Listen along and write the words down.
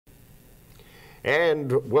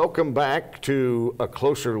And welcome back to A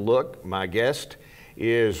Closer Look. My guest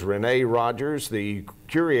is Renee Rogers, the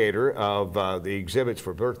curator of the exhibits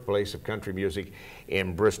for Birthplace of Country Music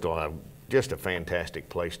in Bristol. Just a fantastic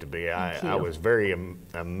place to be. I was very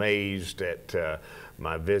amazed at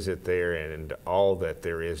my visit there and all that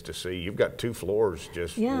there is to see. You've got 2 floors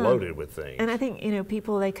just loaded with things. And I think,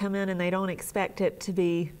 people, they come in and they don't expect it to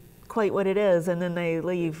be quite what it is, and then they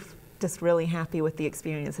leave just really happy with the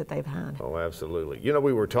experience that they've had. Oh, absolutely.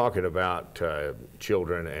 We were talking about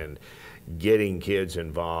children and getting kids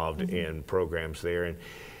involved in programs there, and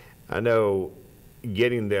I know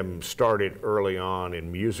getting them started early on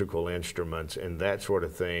in musical instruments and that sort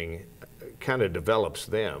of thing kind of develops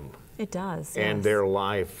them. It does. And their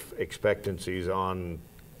life expectancies on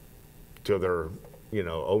to their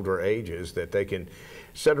older ages, that they can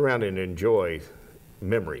sit around and enjoy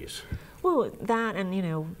memories. Well, that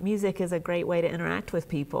and music is a great way to interact with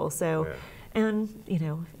people. So, and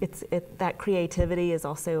that creativity is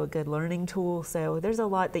also a good learning tool. So there's a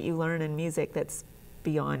lot that you learn in music that's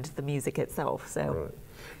beyond the music itself. So.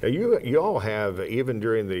 Right. Now you all have, even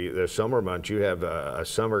during the summer months, you have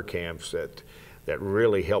summer camps that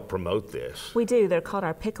really help promote this. We do. They're called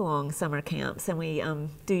our pick-along summer camps, and we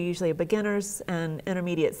do usually beginners and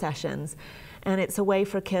intermediate sessions. And it's a way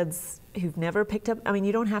for kids who've never picked up,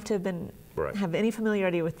 you don't have to have any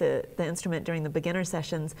familiarity with the instrument during the beginner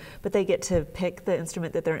sessions, but they get to pick the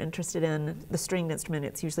instrument that they're interested in, the stringed instrument.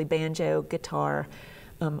 It's usually banjo, guitar,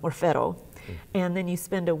 or fiddle. And then you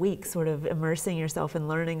spend a week sort of immersing yourself in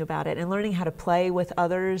learning about it and learning how to play with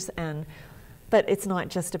others. But it's not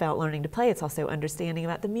just about learning to play, it's also understanding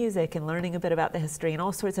about the music and learning a bit about the history and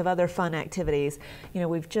all sorts of other fun activities.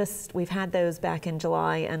 We've had those back in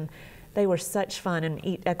July, and they were such fun,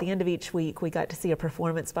 and at the end of each week we got to see a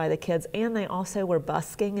performance by the kids, and they also were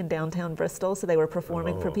busking in downtown Bristol, so they were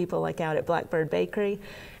performing for people like out at Blackbird Bakery,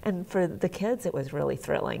 and for the kids it was really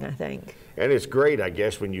thrilling, I think. And it's great, I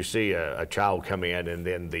guess, when you see a child come in and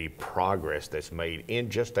then the progress that's made in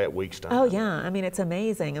just that week's time. Oh yeah, it's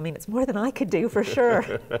amazing. It's more than I could do for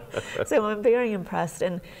sure. So I'm very impressed,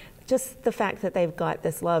 and just the fact that they've got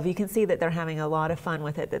this love, you can see that they're having a lot of fun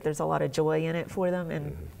with it, that there's a lot of joy in it for them,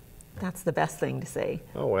 and that's the best thing to see.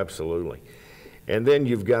 Oh, absolutely. And then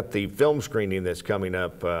you've got the film screening that's coming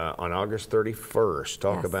up on August 31st.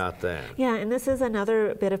 Talk about that. Yeah, and this is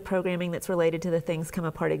another bit of programming that's related to the Things Come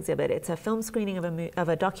Apart exhibit. It's a film screening of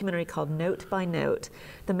a documentary called Note by Note,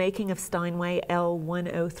 The Making of Steinway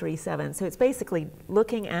L1037. So it's basically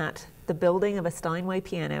looking at the building of a Steinway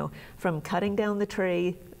piano from cutting down the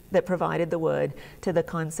tree that provided the wood to the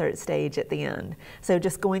concert stage at the end. So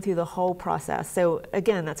just going through the whole process. So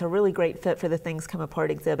again, that's a really great fit for the Things Come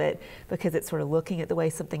Apart exhibit, because it's sort of looking at the way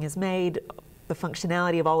something is made, the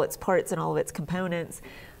functionality of all its parts and all of its components,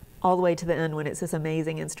 all the way to the end when it's this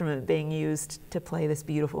amazing instrument being used to play this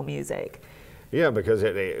beautiful music. Yeah, because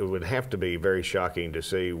it would have to be very shocking to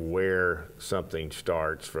see where something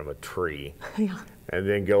starts from a tree and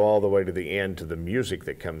then go all the way to the end to the music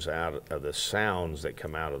that comes out of the sounds that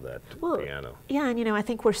come out of that piano. Yeah, and I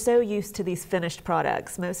think we're so used to these finished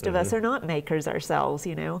products. Most of us are not makers ourselves,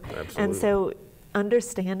 Absolutely. And so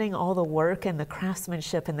understanding all the work and the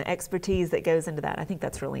craftsmanship and the expertise that goes into that, I think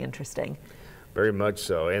that's really interesting. Very much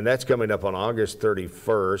so. And that's coming up on August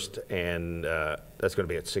 31st, and that's going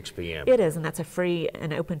to be at 6 p.m. It is, and that's a free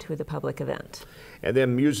and open to the public event. And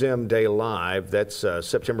then Museum Day Live, that's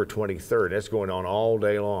September 23rd. That's going on all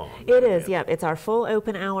day long. It is, yeah. It's our full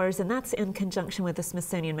open hours, and that's in conjunction with the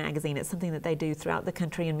Smithsonian Magazine. It's something that they do throughout the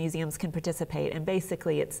country, and museums can participate. And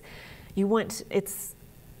basically, it's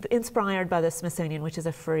inspired by the Smithsonian, which is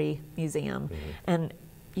a free museum. And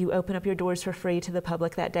you open up your doors for free to the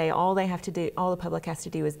public that day. All the public has to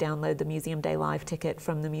do is download the Museum Day Live ticket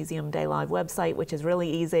from the Museum Day Live website, which is really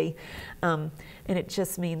easy. And it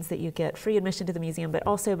just means that you get free admission to the museum, but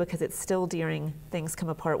also because it's still during Things Come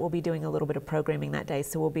Apart, we'll be doing a little bit of programming that day.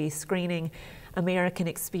 So we'll be screening American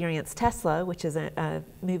Experience Tesla, which is a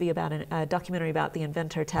movie about a documentary about the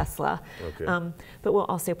inventor Tesla. But we'll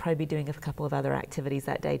also probably be doing a couple of other activities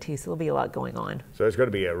that day too, so there'll be a lot going on. So it's going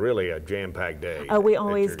to be really a jam-packed day. Oh, we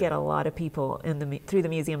always get a lot of people through the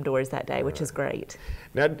museum doors that day, which is great.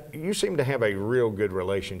 Now, you seem to have a real good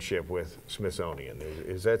relationship with Smithsonian.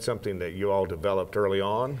 Is that something that you all developed early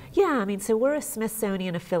on? Yeah, so we're a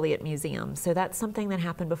Smithsonian affiliate museum, so that's something that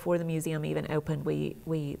happened before the museum even opened.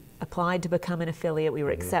 We applied to become an affiliate, we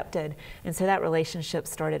were accepted, and so that relationship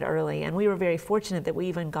started early, and we were very fortunate that we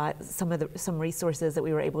even got some resources that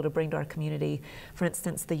we were able to bring to our community. For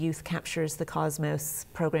instance, the Youth Captures the Cosmos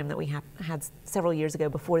program that we had several years ago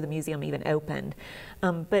before the museum even opened.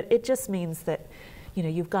 But it just means that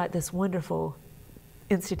you've got this wonderful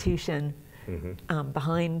institution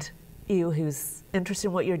behind you who's interested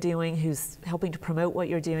in what you're doing, who's helping to promote what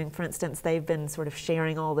you're doing. For instance, they've been sort of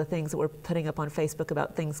sharing all the things that we're putting up on Facebook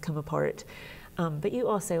about Things Come Apart. But you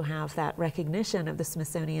also have that recognition of the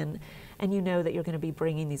Smithsonian, and you know that you're going to be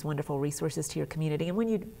bringing these wonderful resources to your community. And when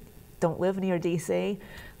you don't live near DC,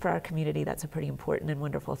 for our community, that's a pretty important and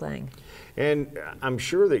wonderful thing. And I'm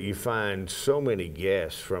sure that you find so many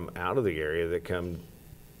guests from out of the area that come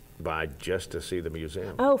by just to see the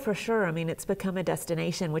museum. Oh, for sure. I mean, it's become a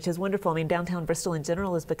destination, which is wonderful. I mean, downtown Bristol in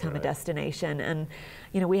general has become a destination. And,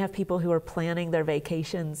 you know, we have people who are planning their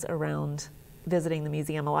vacations around visiting the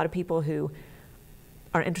museum. A lot of people who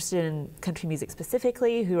are interested in country music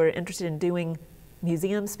specifically, who are interested in doing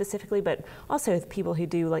museums specifically, but also people who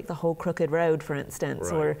do like the whole Crooked Road, for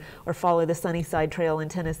instance, or follow the Sunnyside Trail in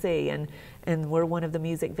Tennessee. And we're one of the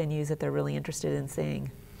music venues that they're really interested in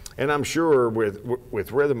seeing. And I'm sure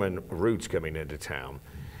with Rhythm and Roots coming into town,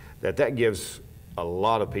 that gives a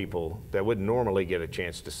lot of people that wouldn't normally get a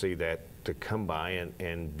chance to see that to come by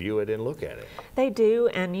and view it and look at it. They do,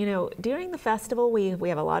 and you know, during the festival we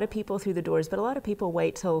have a lot of people through the doors, but a lot of people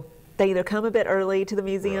wait till they either come a bit early to the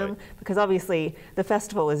museum, because obviously the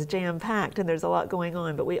festival is jam-packed and there's a lot going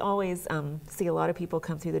on, but we always see a lot of people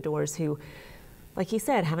come through the doors who, like you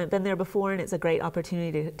said, haven't been there before, and it's a great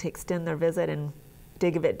opportunity to extend their visit and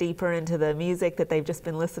dig a bit deeper into the music that they've just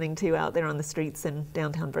been listening to out there on the streets in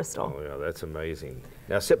downtown Bristol. Oh yeah, that's amazing.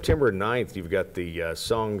 Now September 9th, you've got the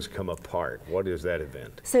Songs Come Apart. What is that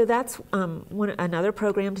event? So that's another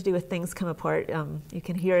program to do with Things Come Apart. You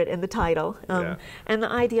can hear it in the title. And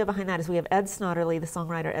the idea behind that is we have Ed Snodderly, the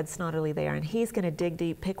songwriter Ed Snodderly there, and he's going to dig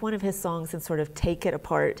deep, pick one of his songs and sort of take it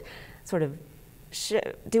apart, sort of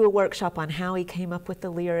do a workshop on how he came up with the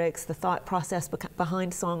lyrics, the thought process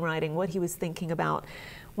behind songwriting, what he was thinking about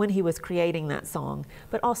when he was creating that song.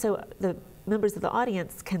 But also the members of the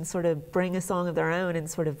audience can sort of bring a song of their own and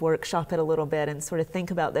sort of workshop it a little bit and sort of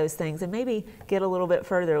think about those things and maybe get a little bit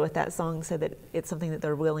further with that song so that it's something that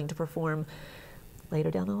they're willing to perform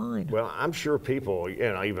later down the line. Well, I'm sure people, you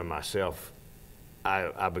know, even myself,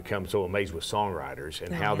 I become so amazed with songwriters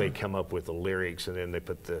and how they come up with the lyrics, and then they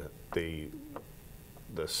put the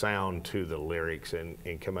sound to the lyrics and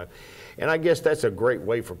come up. And I guess that's a great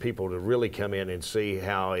way for people to really come in and see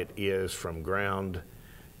how it is from ground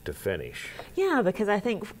to finish. Yeah, because I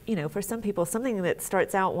think, you know, for some people, something that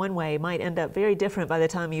starts out one way might end up very different by the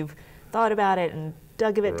time you've thought about it and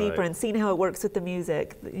dug a bit deeper and seen how it works with the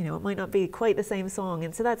music. You know, it might not be quite the same song,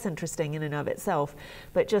 and so that's interesting in and of itself.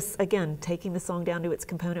 But just, again, taking the song down to its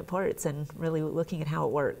component parts and really looking at how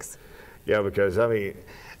it works. Yeah, because, I mean,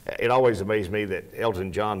 it always amazed me that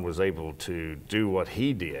Elton John was able to do what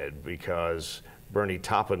he did, because Bernie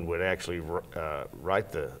Taupin would actually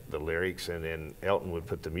write the lyrics, and then Elton would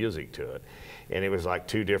put the music to it. And it was like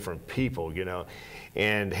two different people, you know.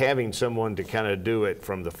 And having someone to kind of do it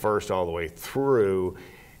from the first all the way through,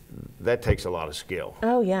 that takes a lot of skill.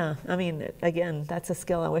 Oh, yeah. I mean, again, that's a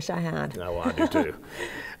skill I wish I had. Oh, I do too.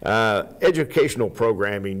 Educational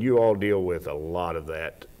programming, you all deal with a lot of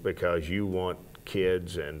that because you want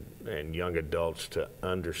kids and young adults to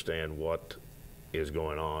understand what is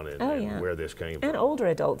going on and where this came from. And older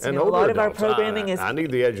adults. And you know, older a lot adults. of our programming is... I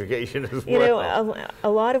need the education as well. You know, a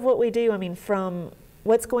lot of what we do, I mean, from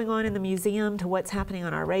what's going on in the museum to what's happening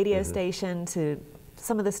on our radio station to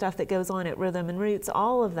some of the stuff that goes on at Rhythm and Roots,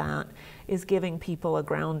 all of that is giving people a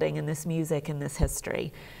grounding in this music and this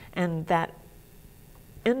history. And that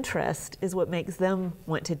interest is what makes them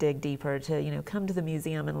want to dig deeper, to, you know, come to the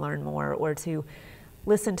museum and learn more, or to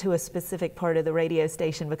listen to a specific part of the radio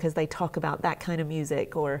station because they talk about that kind of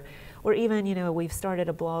music, or even, you know, we've started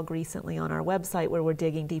a blog recently on our website where we're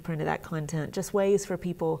digging deeper into that content, just ways for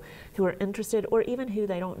people who are interested, or even who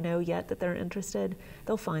they don't know yet that they're interested,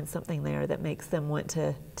 they'll find something there that makes them want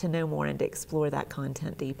to know more and to explore that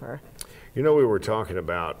content deeper. You know, we were talking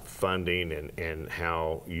about funding and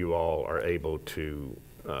how you all are able to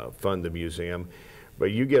fund the museum, but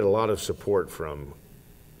you get a lot of support from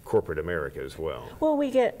corporate America as well. Well,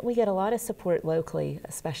 we get a lot of support locally,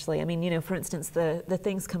 especially. I mean, you know, for instance, the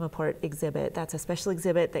Things Come Apart exhibit, that's a special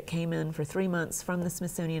exhibit that came in for 3 months from the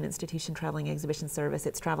Smithsonian Institution Traveling Exhibition Service.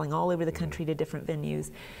 It's traveling all over the country to different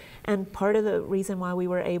venues. And part of the reason why we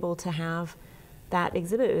were able to have that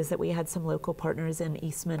exhibit is that we had some local partners in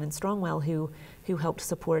Eastman and Strongwell who helped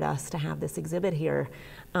support us to have this exhibit here.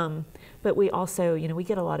 But we also, you know, we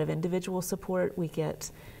get a lot of individual support. We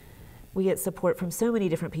get support from so many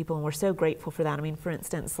different people, and we're so grateful for that. I mean, for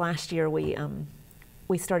instance, last year we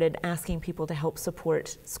we started asking people to help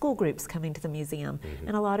support school groups coming to the museum.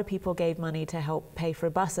 And a lot of people gave money to help pay for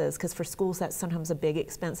buses, because for schools that's sometimes a big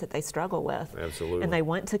expense that they struggle with. Absolutely. And they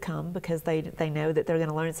want to come because they know that they're going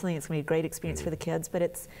to learn something. It's going to be a great experience for the kids, but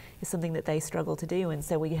it's something that they struggle to do. And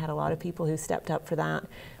so we had a lot of people who stepped up for that,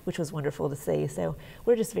 which was wonderful to see. So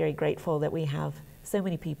we're just very grateful that we have so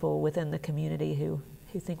many people within the community who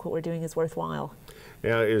think what we're doing is worthwhile.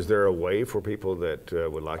 Now, is there a way for people that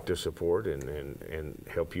would like to support and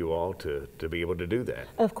help you all to be able to do that?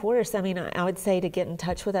 Of course. I mean, I would say to get in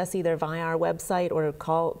touch with us either via our website or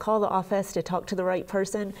call the office to talk to the right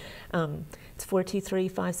person. It's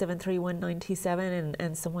 423-573-1927,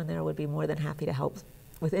 and someone there would be more than happy to help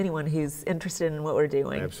with anyone who's interested in what we're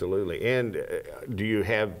doing. Absolutely. And do you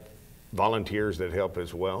have volunteers that help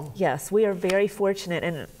as well? Yes, we are very fortunate,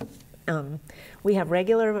 and we have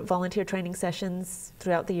regular volunteer training sessions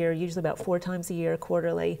throughout the year, usually about 4 times a year,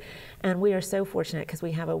 quarterly. And we are so fortunate because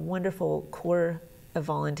we have a wonderful core of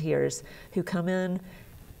volunteers who come in,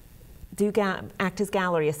 act as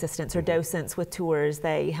gallery assistants or docents with tours.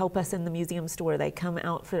 They help us in the museum store. They come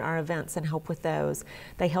out for our events and help with those.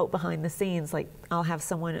 They help behind the scenes. Like I'll have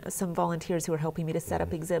some volunteers who are helping me to set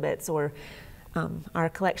up exhibits, or our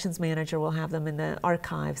collections manager will have them in the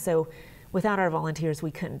archive. So without our volunteers, we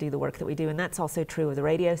couldn't do the work that we do. And that's also true of the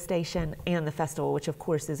radio station and the festival, which of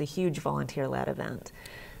course is a huge volunteer-led event.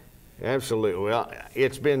 Absolutely. Well,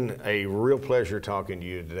 it's been a real pleasure talking to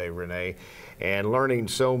you today, Renee, and learning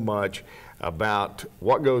so much about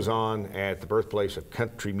what goes on at the Birthplace of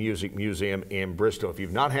Country Music Museum in Bristol. If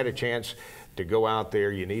you've not had a chance to go out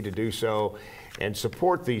there, you need to do so and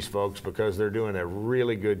support these folks, because they're doing a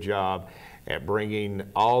really good job at bringing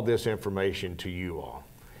all this information to you all.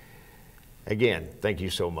 Again, thank you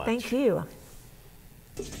so much. Thank you.